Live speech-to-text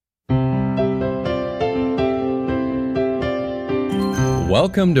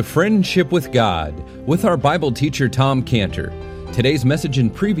Welcome to Friendship with God with our Bible teacher Tom Cantor. Today's message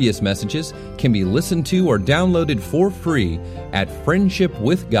and previous messages can be listened to or downloaded for free at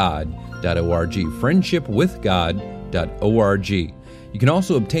friendshipwithgod.org, friendshipwithgod.org. You can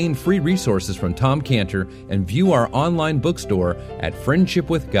also obtain free resources from Tom Cantor and view our online bookstore at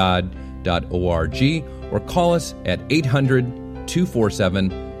friendshipwithgod.org or call us at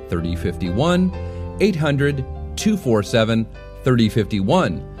 800-247-3051, 800-247-3051.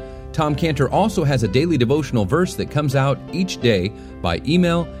 Tom Cantor also has a daily devotional verse that comes out each day by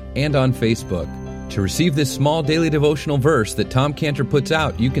email and on Facebook. To receive this small daily devotional verse that Tom Cantor puts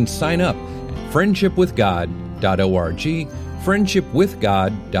out, you can sign up at friendshipwithgod.org,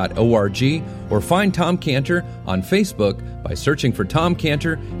 friendshipwithgod.org, or find Tom Cantor on Facebook by searching for Tom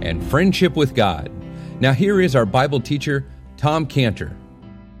Cantor and Friendship with God. Now here is our Bible teacher, Tom Cantor.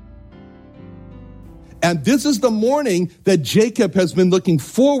 And this is the morning that Jacob has been looking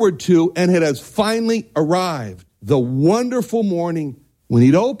forward to, and it has finally arrived. The wonderful morning when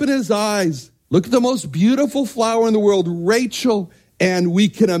he'd open his eyes, look at the most beautiful flower in the world, Rachel. And we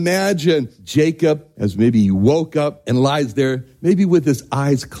can imagine Jacob as maybe he woke up and lies there, maybe with his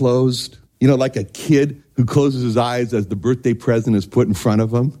eyes closed, like a kid who closes his eyes as the birthday present is put in front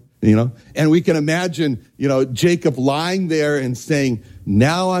of him. And we can imagine, Jacob lying there and saying,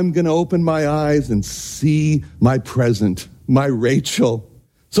 now I'm going to open my eyes and see my present, my Rachel.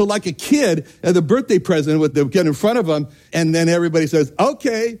 So like a kid at the birthday present with the kid in front of him, and then everybody says,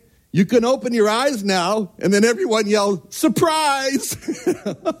 okay, you can open your eyes now. And then everyone yells, surprise!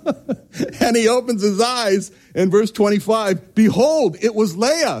 And he opens his eyes, and verse 25, behold, it was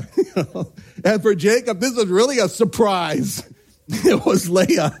Leah. And for Jacob, this is really a surprise. It was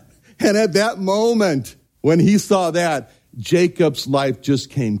Leah. And at that moment, when he saw that, Jacob's life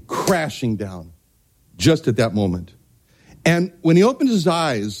just came crashing down, just at that moment. And when he opened his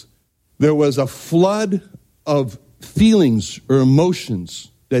eyes, there was a flood of feelings or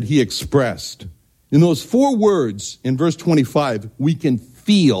emotions that he expressed. In those 4 words in verse 25, we can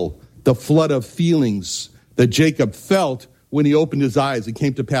feel the flood of feelings that Jacob felt when he opened his eyes. It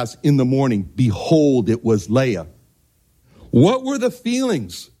came to pass in the morning, behold, it was Leah. What were the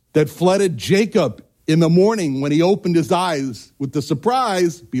feelings that flooded Jacob in the morning when he opened his eyes with the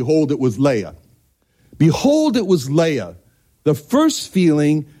surprise? Behold, it was Leah. Behold, it was Leah. The first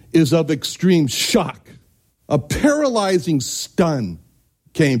feeling is of extreme shock. A paralyzing stun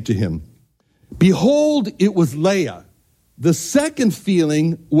came to him. Behold, it was Leah. The second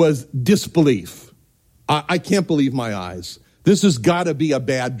feeling was disbelief. I can't believe my eyes. This has got to be a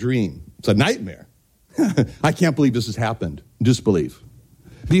bad dream. It's a nightmare. I can't believe this has happened. Disbelief.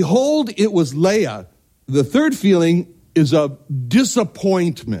 Behold, it was Leah. The third feeling is of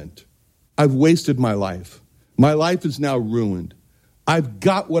disappointment. I've wasted my life. My life is now ruined. I've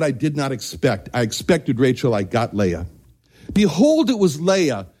got what I did not expect. I expected Rachel, I got Leah. Behold, it was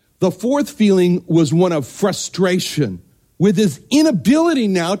Leah. The fourth feeling was one of frustration with his inability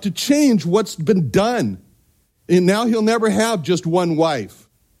now to change what's been done. And now he'll never have just one wife,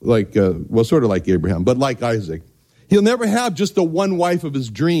 sort of like Abraham, but like Isaac. He'll never have just the one wife of his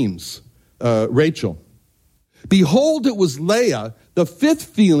dreams, Rachel. Behold, it was Leah. The fifth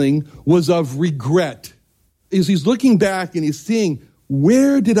feeling was of regret. As he's looking back and he's seeing,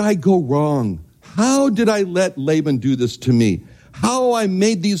 where did I go wrong? How did I let Laban do this to me? How I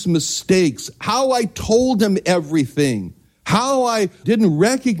made these mistakes? How I told him everything? How I didn't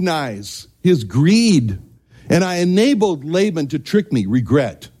recognize his greed? And I enabled Laban to trick me,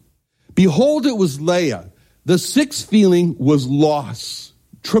 regret. Behold, it was Leah. The sixth feeling was loss,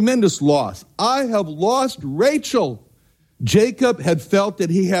 tremendous loss. I have lost Rachel. Jacob had felt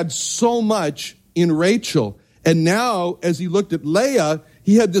that he had so much in Rachel. And now, as he looked at Leah,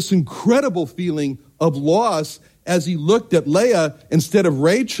 he had this incredible feeling of loss. As he looked at Leah instead of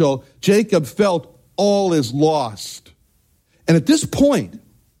Rachel, Jacob felt all is lost. And at this point,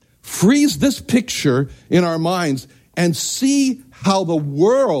 freeze this picture in our minds and see how the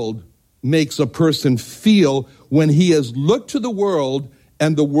world makes a person feel when he has looked to the world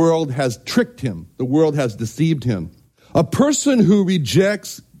and the world has tricked him. The world has deceived him. A person who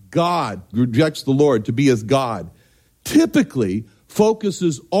rejects God, rejects the Lord to be his God, typically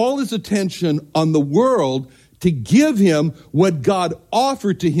focuses all his attention on the world to give him what God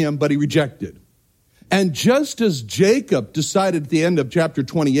offered to him, but he rejected. And just as Jacob decided at the end of chapter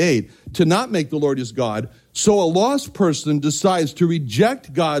 28 to not make the Lord his God, so a lost person decides to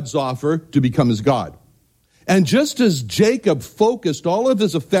reject God's offer to become his God. And just as Jacob focused all of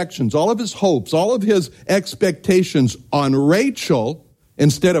his affections, all of his hopes, all of his expectations on Rachel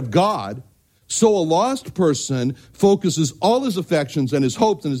instead of God, So a lost person focuses all his affections and his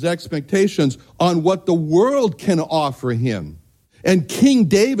hopes and his expectations on what the world can offer him. And King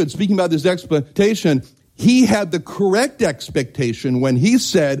David, speaking about this expectation, he had the correct expectation when he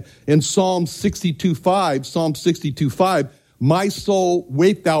said in Psalm 62:5, my soul,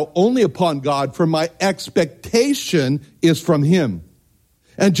 wait thou only upon God, for my expectation is from him.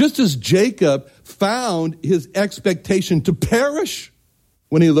 And just as Jacob found his expectation to perish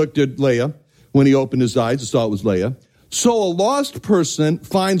when he looked at Leah, when he opened his eyes and saw it was Leah, so a lost person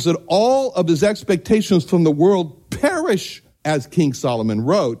finds that all of his expectations from the world perish, as King Solomon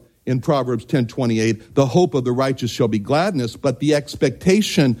wrote in Proverbs 10:28, the hope of the righteous shall be gladness, but the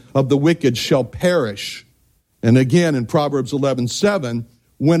expectation of the wicked shall perish. And again in Proverbs 11:7,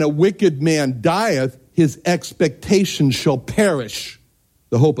 when a wicked man dieth, his expectation shall perish.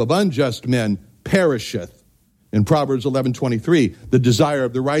 The hope of unjust men perisheth. In Proverbs 11:23, the desire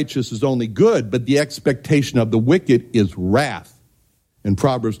of the righteous is only good, but the expectation of the wicked is wrath. In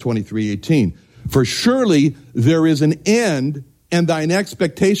Proverbs 23:18, for surely there is an end, and thine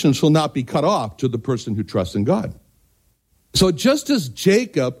expectation shall not be cut off to the person who trusts in God. So just as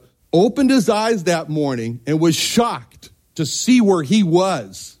Jacob opened his eyes that morning and was shocked to see where he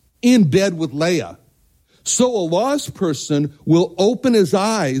was in bed with Leah, so a lost person will open his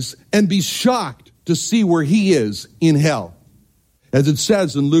eyes and be shocked to see where he is in hell. As it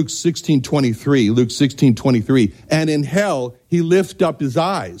says in Luke 16:23, and in hell he lift up his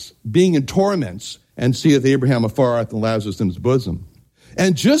eyes, being in torments, and seeth Abraham afar off and Lazarus in his bosom.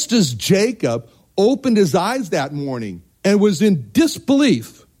 And just as Jacob opened his eyes that morning and was in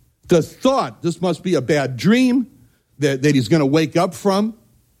disbelief, the thought this must be a bad dream that he's going to wake up from,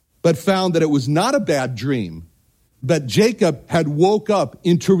 but found that it was not a bad dream, but Jacob had woke up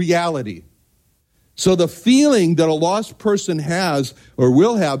into reality. So the feeling that a lost person has or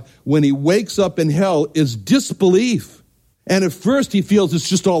will have when he wakes up in hell is disbelief. And at first he feels it's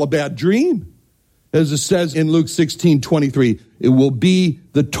just all a bad dream. As it says in Luke 16:23, it will be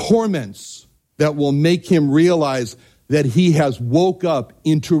the torments that will make him realize that he has woke up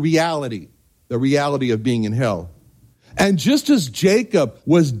into reality, the reality of being in hell. And just as Jacob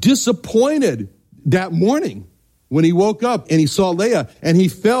was disappointed that morning when he woke up and he saw Leah and he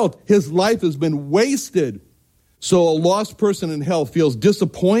felt his life has been wasted, so a lost person in hell feels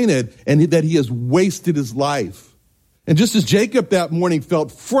disappointed and that he has wasted his life. And just as Jacob that morning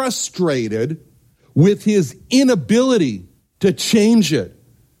felt frustrated with his inability to change it,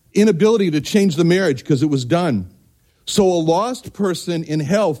 inability to change the marriage because it was done, so a lost person in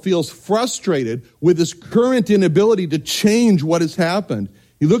hell feels frustrated with his current inability to change what has happened.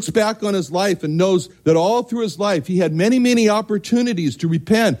 He looks back on his life and knows that all through his life he had many, many opportunities to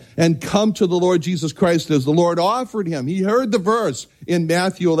repent and come to the Lord Jesus Christ as the Lord offered him. He heard the verse in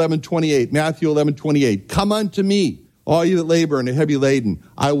Matthew 11:28, come unto me, all you that labor and are heavy laden,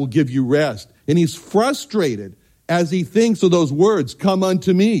 I will give you rest. And he's frustrated as he thinks of those words, come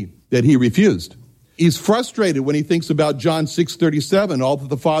unto me, that he refused. He's frustrated when he thinks about John 6:37, all that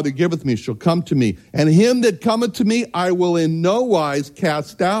the Father giveth me shall come to me, and him that cometh to me I will in no wise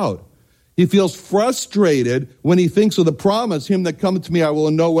cast out. He feels frustrated when he thinks of the promise, him that cometh to me I will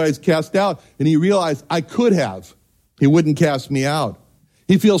in no wise cast out, and he realized I could have. He wouldn't cast me out.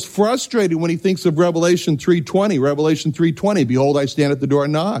 He feels frustrated when he thinks of Revelation 3:20, behold, I stand at the door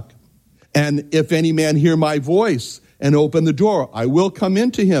and knock. And if any man hear my voice and open the door, I will come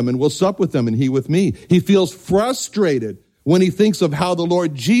into him and will sup with him and he with me. He feels frustrated when he thinks of how the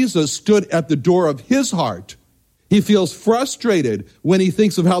Lord Jesus stood at the door of his heart. He feels frustrated when he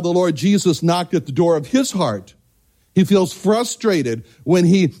thinks of how the Lord Jesus knocked at the door of his heart. He feels frustrated when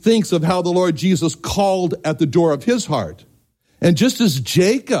he thinks of how the Lord Jesus called at the door of his heart. And just as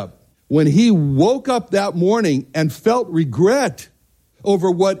Jacob, when he woke up that morning and felt regret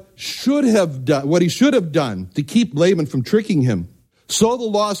over what he should have done to keep Laban from tricking him, so the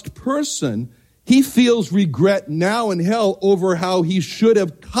lost person, he feels regret now in hell over how he should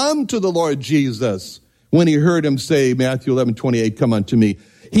have come to the Lord Jesus when he heard him say, Matthew 11:28, come unto me.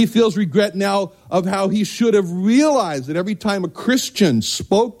 He feels regret now of how he should have realized that every time a Christian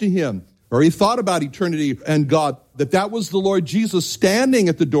spoke to him or he thought about eternity and God, that was the Lord Jesus standing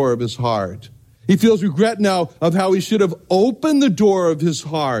at the door of his heart. He feels regret now of how he should have opened the door of his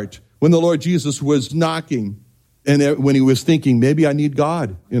heart when the Lord Jesus was knocking and when he was thinking, maybe I need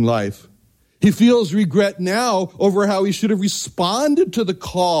God in life. He feels regret now over how he should have responded to the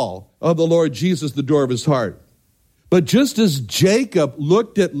call of the Lord Jesus, the door of his heart. But just as Jacob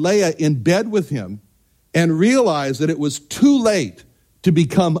looked at Leah in bed with him and realized that it was too late to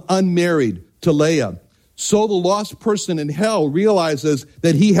become unmarried to Leah, so the lost person in hell realizes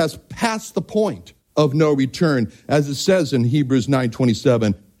that he has passed the point of no return, as it says in Hebrews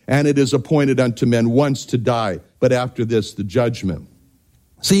 9:27, and it is appointed unto men once to die, but after this the judgment.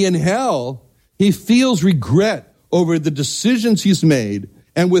 See, in hell, he feels regret over the decisions he's made,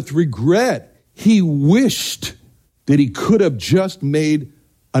 and with regret, he wished that he could have just made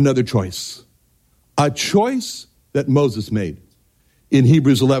another choice, a choice that Moses made. In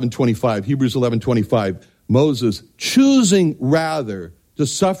Hebrews 11:25, Moses choosing rather to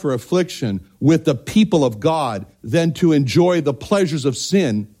suffer affliction with the people of God than to enjoy the pleasures of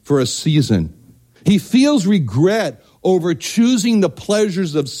sin for a season. He feels regret over choosing the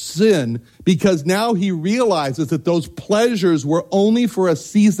pleasures of sin because now he realizes that those pleasures were only for a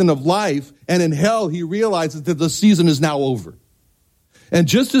season of life, and in hell he realizes that the season is now over. And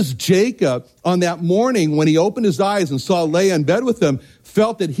just as Jacob on that morning when he opened his eyes and saw Leah in bed with him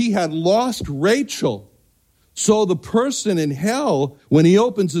felt that he had lost Rachel, so the person in hell, when he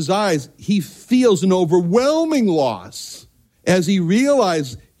opens his eyes, he feels an overwhelming loss as he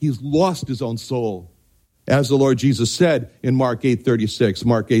realizes he's lost his own soul. As the Lord Jesus said in Mark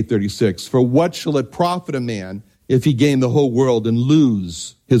 8:36, for what shall it profit a man if he gain the whole world and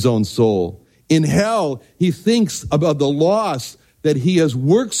lose his own soul? In hell, he thinks about the loss that he has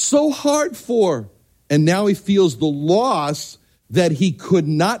worked so hard for, and now he feels the loss that he could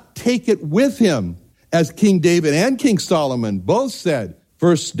not take it with him, as King David and King Solomon both said.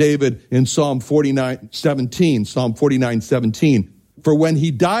 First David in Psalm 49:17, for when he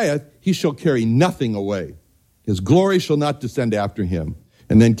dieth, he shall carry nothing away. His glory shall not descend after him.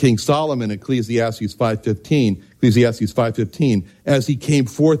 And then King Solomon, Ecclesiastes 5:15, as he came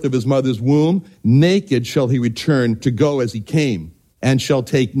forth of his mother's womb, naked shall he return to go as he came, and shall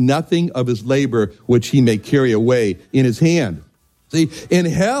take nothing of his labor which he may carry away in his hand. See, in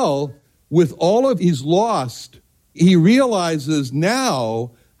hell, with all of he's lost, he realizes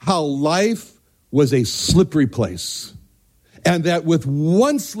now how life was a slippery place. And that with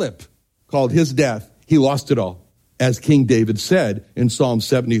one slip, called his death, he lost it all. As King David said in Psalm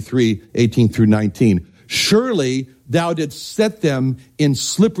 73:18-19, surely thou didst set them in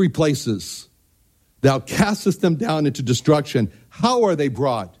slippery places. Thou castest them down into destruction. How are they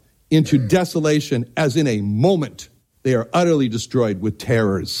brought into desolation as in a moment? They are utterly destroyed with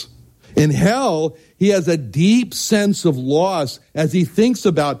terrors. In hell, he has a deep sense of loss as he thinks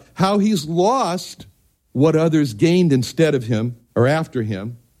about how he's lost what others gained instead of him or after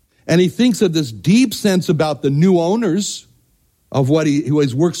him. And he thinks of this deep sense about the new owners of what who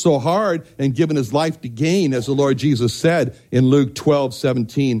has worked so hard and given his life to gain, as the Lord Jesus said in Luke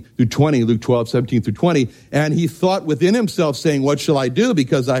 12:17-20. And he thought within himself, saying, what shall I do?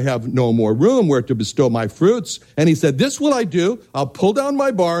 Because I have no more room where to bestow my fruits. And he said, this will I do. I'll pull down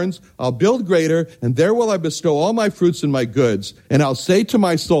my barns. I'll build greater. And there will I bestow all my fruits and my goods. And I'll say to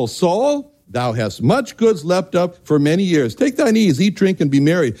my soul, soul, thou hast much goods left up for many years. Take thine ease, eat, drink, and be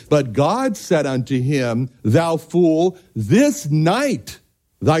merry. But God said unto him, thou fool, this night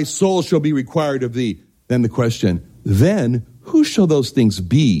thy soul shall be required of thee. Then the question, then who shall those things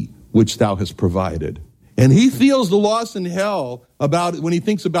be which thou hast provided? And he feels the loss in hell about when he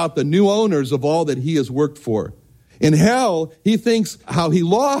thinks about the new owners of all that he has worked for. In hell, he thinks how he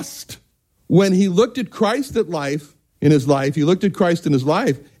lost when he looked at Christ in his life,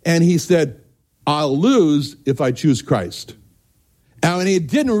 and he said, I'll lose if I choose Christ. And he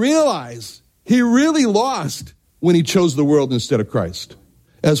didn't realize he really lost when he chose the world instead of Christ.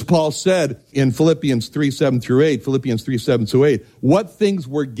 As Paul said in Philippians 3:7-8, what things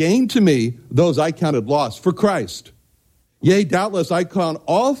were gained to me, those I counted loss for Christ. Yea, doubtless I count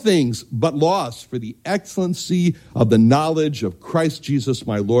all things but loss for the excellency of the knowledge of Christ Jesus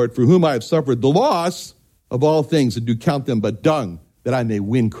my Lord, for whom I have suffered the loss of all things, and do count them but dung, that I may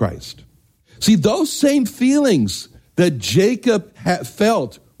win Christ. See, those same feelings that Jacob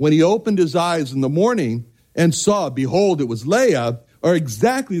felt when he opened his eyes in the morning and saw, behold, it was Leah, are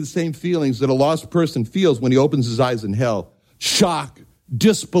exactly the same feelings that a lost person feels when he opens his eyes in hell. Shock,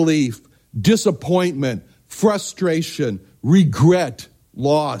 disbelief, disappointment, frustration, regret,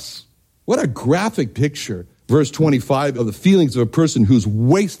 loss. What a graphic picture, verse 25, of the feelings of a person who's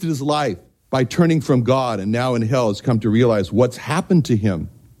wasted his life by turning from God and now in hell has come to realize what's happened to him.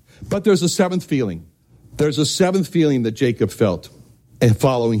 But there's a seventh feeling. There's a seventh feeling that Jacob felt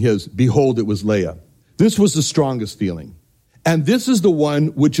following his, behold, it was Leah. This was the strongest feeling. And this is the one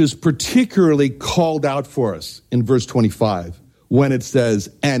which is particularly called out for us in verse 25, when it says,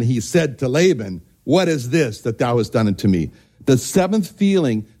 and he said to Laban, what is this that thou hast done unto me? The seventh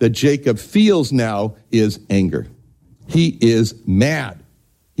feeling that Jacob feels now is anger. He is mad.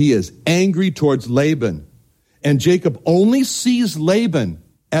 He is angry towards Laban And Jacob only sees Laban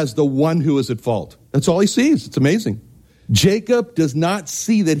as the one who is at fault. That's all he sees. It's amazing. Jacob does not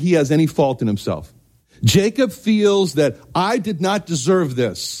see that he has any fault in himself. Jacob feels that I did not deserve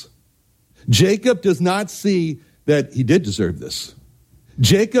this. Jacob does not see that he did deserve this.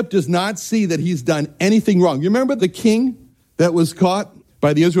 Jacob does not see that he's done anything wrong. You remember the king that was caught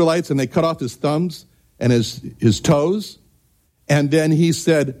by the Israelites and they cut off his thumbs and his toes? And then he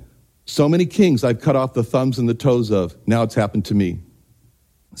said, so many kings I've cut off the thumbs and the toes of. Now it's happened to me.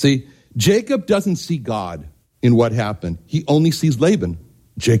 See, Jacob doesn't see God in what happened. He only sees Laban.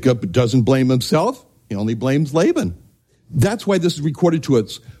 Jacob doesn't blame himself. He only blames Laban. That's why this is recorded to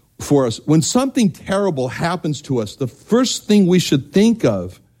us for us. When something terrible happens to us, the first thing we should think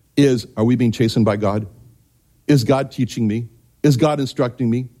of is, are we being chastened by God? Is God teaching me? Is God instructing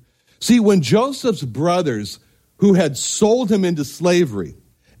me? See, when Joseph's brothers, who had sold him into slavery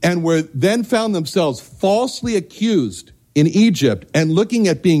and were then found themselves falsely accused in Egypt and looking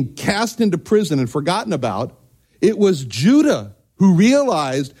at being cast into prison and forgotten about, it was Judah who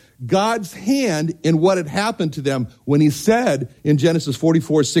realized God's hand in what had happened to them when he said in Genesis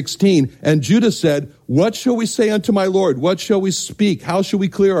 44:16, and Judah said, what shall we say unto my Lord? What shall we speak? How shall we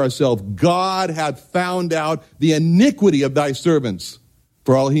clear ourselves? God hath found out the iniquity of thy servants.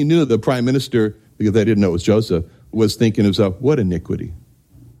 For all he knew, the prime minister, because they didn't know it was Joseph, was thinking to himself, what iniquity?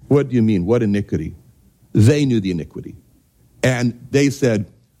 What do you mean, what iniquity? They knew the iniquity. And they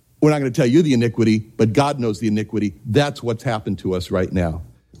said, we're not going to tell you the iniquity, but God knows the iniquity. That's what's happened to us right now.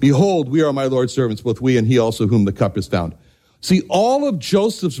 Behold, we are my Lord's servants, both we and he also whom the cup is found. See, all of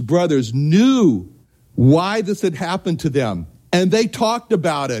Joseph's brothers knew why this had happened to them. And they talked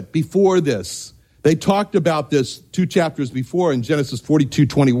about it before this. They talked about this 2 chapters before in Genesis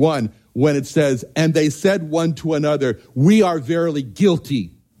 42:21, when it says, and they said one to another, we are verily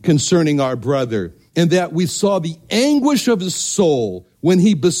guilty concerning our brother, and that we saw the anguish of his soul when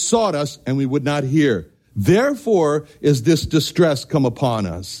he besought us and we would not hear. Therefore is this distress come upon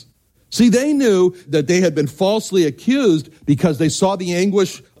us. See, they knew that they had been falsely accused because they saw the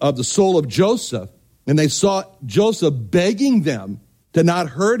anguish of the soul of Joseph, and they saw Joseph begging them to not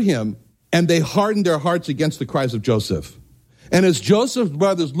hurt him, and they hardened their hearts against the cries of Joseph. And as Joseph's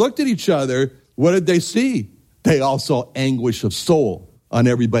brothers looked at each other, what did they see? They all saw anguish of soul on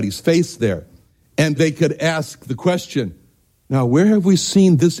everybody's face there. And they could ask the question, now, where have we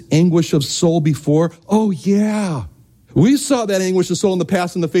seen this anguish of soul before? Oh, yeah. We saw that anguish of soul in the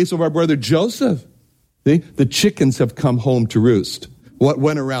past in the face of our brother Joseph. See? The chickens have come home to roost. What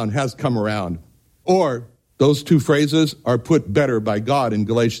went around has come around. Or those two phrases are put better by God in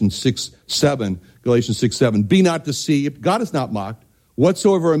Galatians 6:7. Be not deceived. God is not mocked.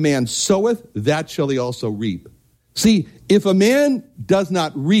 Whatsoever a man soweth, that shall he also reap. See, if a man does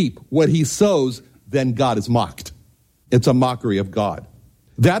not reap what he sows, then God is mocked. It's a mockery of God.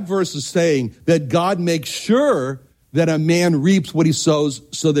 That verse is saying that God makes sure that a man reaps what he sows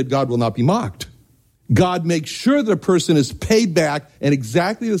so that God will not be mocked. God makes sure that a person is paid back in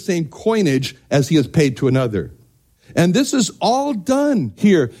exactly the same coinage as he has paid to another. And this is all done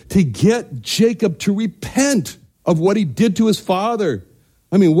here to get Jacob to repent of what he did to his father.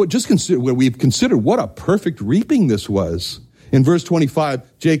 I mean, we've considered what a perfect reaping this was. In verse 25,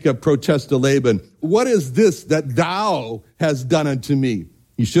 Jacob protests to Laban, what is this that thou hast done unto me?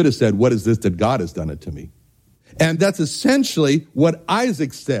 He should have said, what is this that God has done unto me? And that's essentially what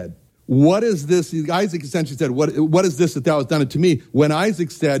Isaac said. What is this? Isaac essentially said, what is this that thou hast done unto me? When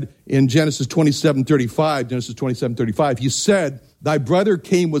Isaac said in Genesis 27:35, he said, thy brother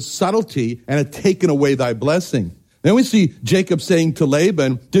came with subtlety and had taken away thy blessing. Then we see Jacob saying to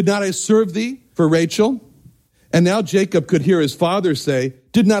Laban, did not I serve thee for Rachel? And now Jacob could hear his father say,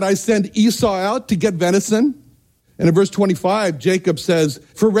 did not I send Esau out to get venison? And in verse 25, Jacob says,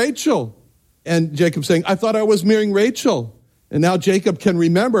 for Rachel. And Jacob saying, I thought I was marrying Rachel. And now Jacob can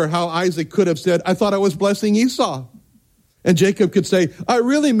remember how Isaac could have said, I thought I was blessing Esau. And Jacob could say, I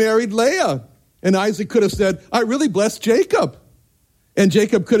really married Leah. And Isaac could have said, I really blessed Jacob. And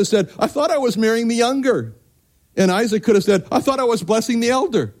Jacob could have said, I thought I was marrying the younger. And Isaac could have said, I thought I was blessing the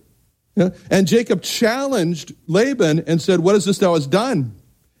elder. Yeah? And Jacob challenged Laban and said, what is this thou hast done?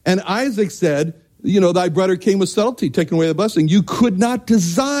 And Isaac said, thy brother came with subtlety, taking away the blessing. You could not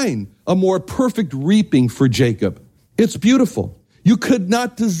design a more perfect reaping for Jacob. It's beautiful. You could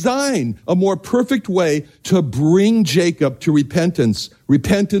not design a more perfect way to bring Jacob to repentance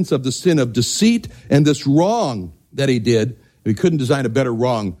of the sin of deceit and this wrong that he did. We couldn't design a better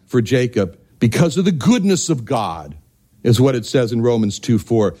wrong for Jacob because of the goodness of God, is what it says in Romans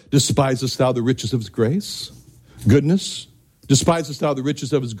 2:4. Despisest thou the riches of his grace? Goodness? Despisest thou the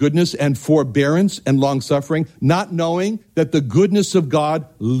riches of his goodness and forbearance and long-suffering, not knowing that the goodness of God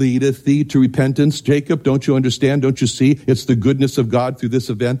leadeth thee to repentance? Jacob, don't you understand? Don't you see? It's the goodness of God through this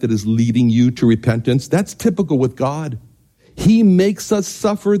event that is leading you to repentance. That's typical with God. He makes us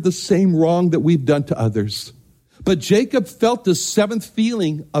suffer the same wrong that we've done to others. But Jacob felt the seventh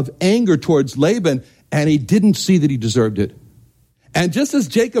feeling of anger towards Laban, and he didn't see that he deserved it. And just as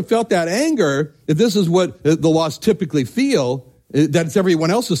Jacob felt that anger, if this is what the lost typically feel, that it's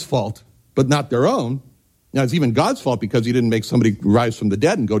everyone else's fault, but not their own. Now, it's even God's fault because he didn't make somebody rise from the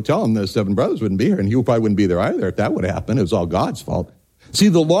dead and go tell him the 7 brothers wouldn't be here, and he probably wouldn't be there either if that would happen. It was all God's fault. See,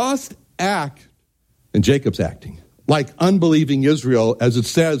 the lost act, and Jacob's acting, like unbelieving Israel, as it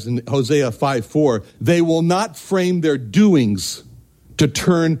says in Hosea 5:4, they will not frame their doings to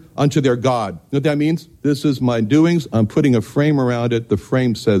turn unto their God. You know what that means? This is my doings. I'm putting a frame around it. The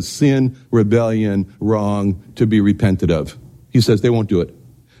frame says sin, rebellion, wrong, to be repented of. He says they won't do it.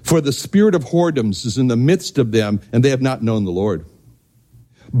 For the spirit of whoredoms is in the midst of them, and they have not known the Lord.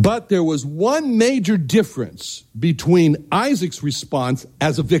 But there was one major difference between Isaac's response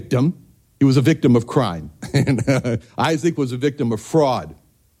as a victim. He was a victim of crime. And Isaac was a victim of fraud.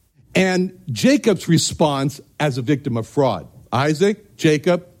 And Jacob's response as a victim of fraud. Isaac,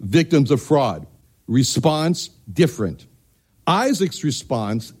 Jacob, victims of fraud. Response, different. Isaac's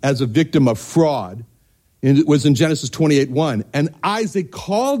response as a victim of fraud was in Genesis 28:1. And Isaac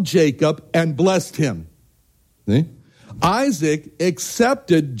called Jacob and blessed him. See? Isaac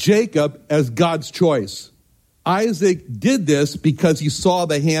accepted Jacob as God's choice. Isaac did this because he saw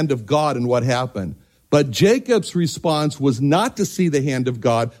the hand of God in what happened. But Jacob's response was not to see the hand of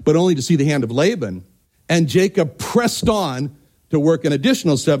God, but only to see the hand of Laban. And Jacob pressed on to work an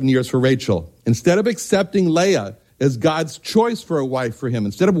additional 7 years for Rachel. Instead of accepting Leah as God's choice for a wife for him,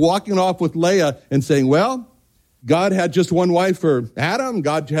 instead of walking off with Leah and saying, well, God had just one wife for Adam,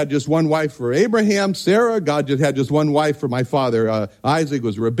 God had just one wife for Abraham, Sarah, God just had just one wife for my father Isaac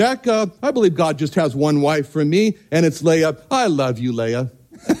was Rebecca. I believe God just has one wife for me, and it's Leah. I love you, Leah.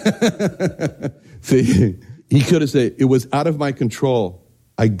 See, he could have said, it was out of my control.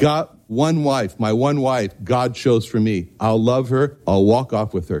 I got one wife, my one wife, God chose for me. I'll love her. I'll walk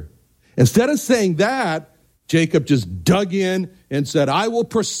off with her. Instead of saying that, Jacob just dug in and said, I will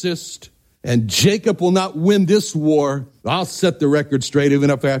persist, and Jacob will not win this war. I'll set the record straight, even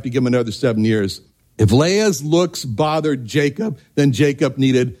if I have to give him another 7 years. If Leah's looks bothered Jacob, then Jacob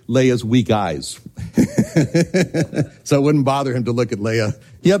needed Leah's weak eyes. So it wouldn't bother him to look at Leah.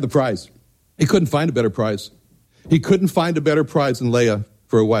 He had the prize. He couldn't find a better prize. He couldn't find a better prize than Leah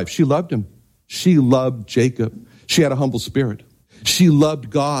for a wife. She loved him. She loved Jacob. She had a humble spirit. She loved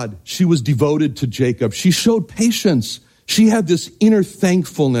God. She was devoted to Jacob. She showed patience. She had this inner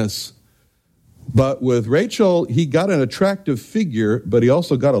thankfulness. But with Rachel, he got an attractive figure, but he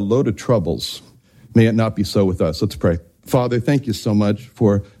also got a load of troubles. May it not be so with us. Let's pray. Father, thank you so much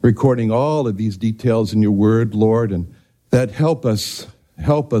for recording all of these details in your word, Lord, and that help us,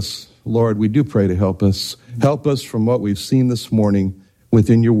 Lord. We do pray to help us. Help us from what we've seen this morning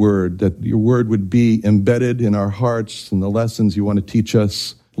within your word, that your word would be embedded in our hearts, and the lessons you want to teach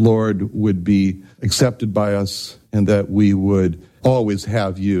us, Lord, would be accepted by us, and that we would always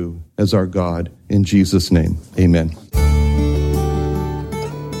have you as our God. In Jesus' name, amen.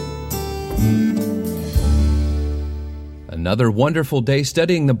 Another wonderful day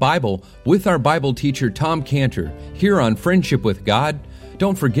studying the Bible with our Bible teacher, Tom Cantor, here on Friendship with God.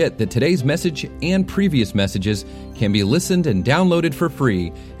 Don't forget that today's message and previous messages can be listened and downloaded for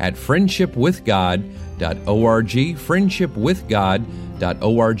free at friendshipwithgod.org,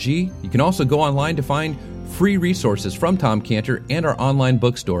 friendshipwithgod.org. You can also go online to find free resources from Tom Cantor and our online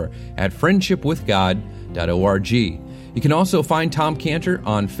bookstore at friendshipwithgod.org. You can also find Tom Cantor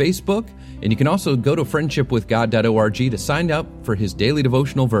on Facebook, and you can also go to friendshipwithgod.org to sign up for his daily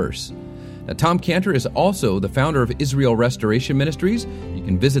devotional verse. Now, Tom Cantor is also the founder of Israel Restoration Ministries. You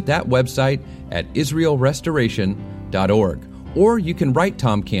can visit that website at israelrestoration.org. Or you can write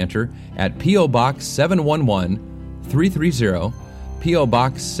Tom Cantor at P.O. Box 711-330, P.O.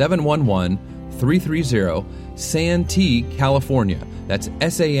 Box 711-330, Santee, California. That's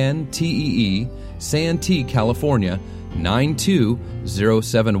Santee, Santee, California,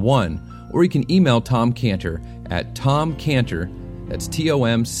 92071. Or you can email Tom Cantor at tomcantor, that's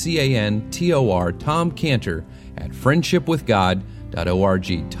TOMCANTOR, Tom Cantor at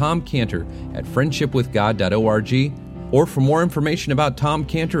friendshipwithgod.org, Tom Cantor at friendshipwithgod.org. Or for more information about Tom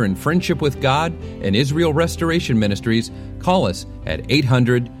Cantor and Friendship with God and Israel Restoration Ministries, call us at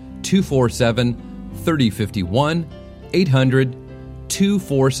 800-247-3051,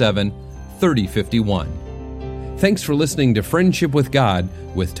 800-247-3051. Thanks for listening to Friendship with God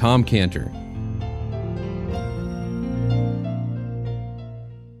with Tom Cantor.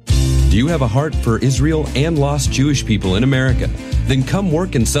 Do you have a heart for Israel and lost Jewish people in America? Then come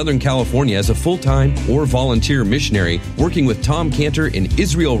work in Southern California as a full-time or volunteer missionary working with Tom Cantor in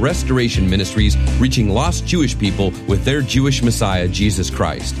Israel Restoration Ministries, reaching lost Jewish people with their Jewish Messiah, Jesus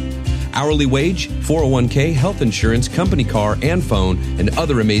Christ. Hourly wage, 401k, health insurance, company car and phone, and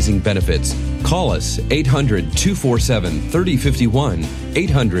other amazing benefits. Call us 800-247-3051,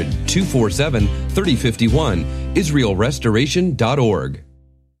 800-247-3051, IsraelRestoration.org.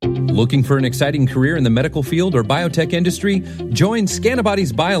 Looking for an exciting career in the medical field or biotech industry? Join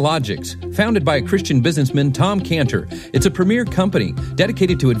Scantibodies Biologics, founded by Christian businessman Tom Cantor. It's a premier company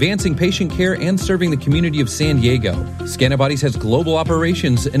dedicated to advancing patient care and serving the community of San Diego. Scantibodies has global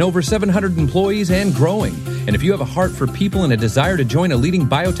operations and over 700 employees and growing. And if you have a heart for people and a desire to join a leading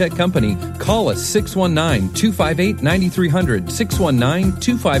biotech company, call us 619-258-9300,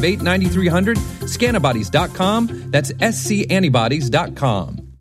 619-258-9300, Scantibodies.com. That's scantibodies.com.